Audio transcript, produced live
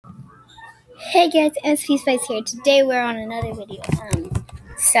Hey guys, SP Spice here. Today we're on another video.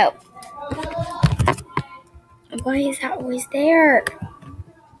 So why is that always there?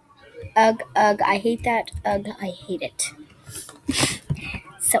 Ugh, I hate that. Ugh, I hate it.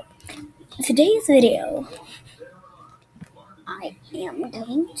 So today's video, I am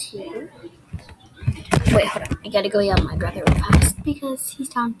going to wait. Hold on, I gotta go yell at my brother real fast because he's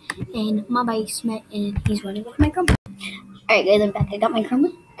down in my basement and he's running with my Chromebook. All right, guys, I'm back. I got my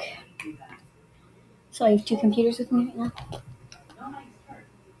Chromebook. So I have two computers with me right now.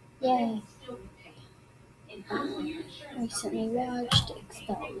 Yay. Recently watched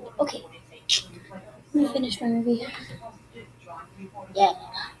Expelled. Okay, let me finish my movie. Yeah.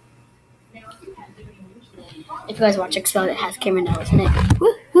 If you guys watch Expelled, it has Cameron Dallas in it.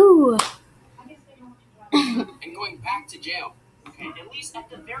 Woohoo! And going back to jail. Okay, at least, at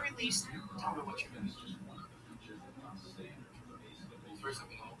the very least, tell me what you're doing. First, I'm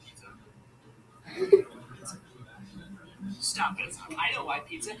gonna pizza. Stop it. I know why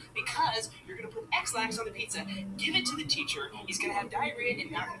pizza. Because you're going to put X-Lax on the pizza. Give it to the teacher. He's going to have diarrhea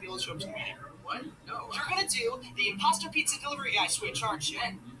and not going to be able to show up to the meeting. What? No. You're going to do the imposter pizza delivery guy switch, aren't you?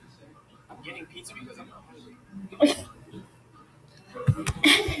 I'm getting pizza because I'm not hungry.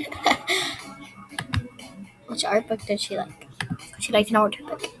 Which art book did she like? She liked an art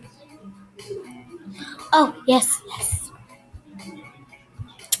book. Oh, yes.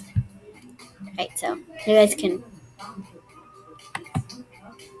 Right, so you guys can.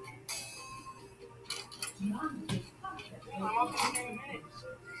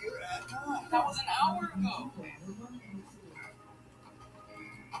 That was an hour ago.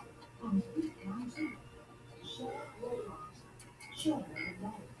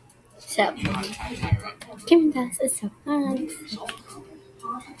 So, Cameron Dallas is so fun.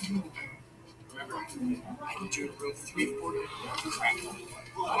 Remember, I need you in room 340.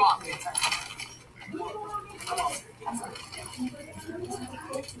 Come on.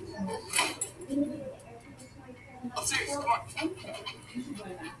 I'm serious, come on.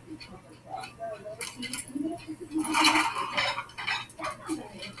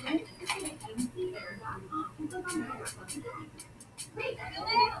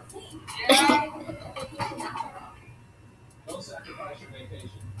 Don't sacrifice your vacation.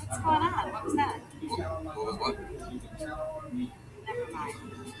 What's going on? What was that? What was what? Never mind.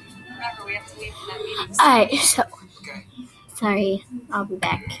 Remember, we have to leave for that meeting. Alright, so. Okay. Sorry, I'll be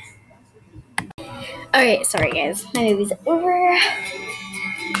back. Alright, sorry guys. My movie's over.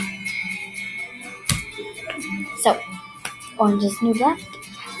 So, Orange is the New Black.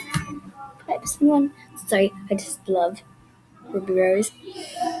 Episode 1. Sorry, I just love Ruby Rose.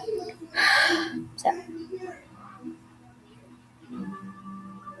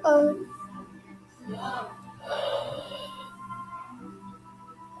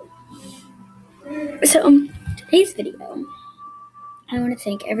 So, today's video, I want to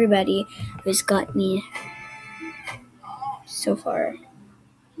thank everybody who's got me so far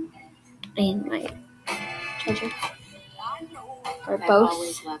in my charger. Or I've both.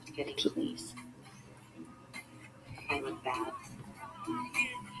 always loved getting keys. I love baths.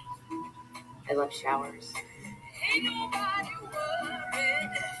 I love showers.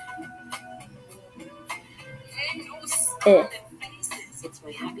 It's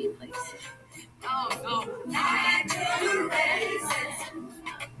my happy place.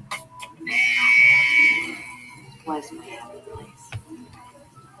 Was my happy place.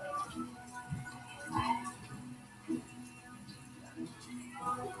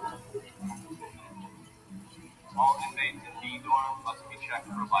 All inmates in D dorm must be checked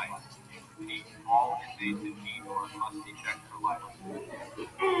for life. Repeat, all inmates in D dorm must be checked for life.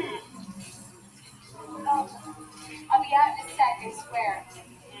 I'll be out in a sec, I swear.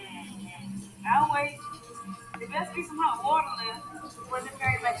 I'll wait. There must be some hot water left. It wasn't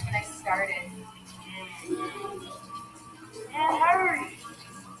very much when I started. Yeah, hurry.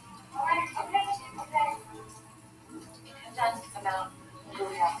 Alright, okay. I'm done. I'm out. I'm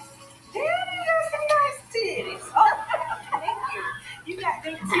going out. Damn, you got some nice titties. Oh, thank you. You got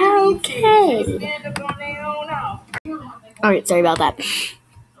them titties. Okay. They stand up on their own off. Alright, sorry about that.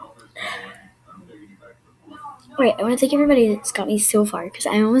 Alright, I want to thank everybody that's got me so far, because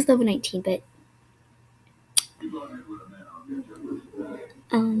I'm almost level 19, but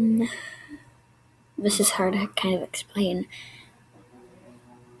this is hard to kind of explain.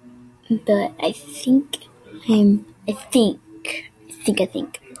 But I think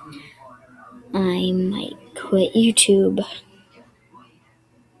I might quit YouTube.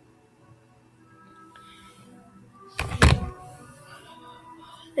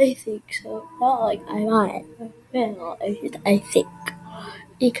 I think so. Not like I might. Well, I think.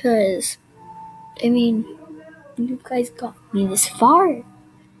 Because I mean, you guys got me this far,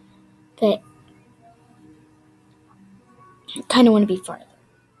 but I kind of want to be farther.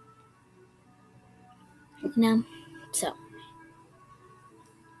 You know? So,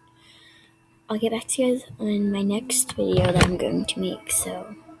 I'll get back to you guys on my next video that I'm going to make,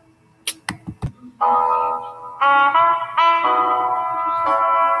 so...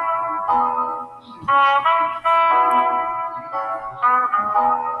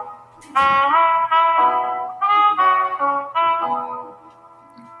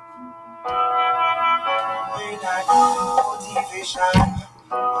 Motivation.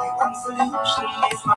 My one solution is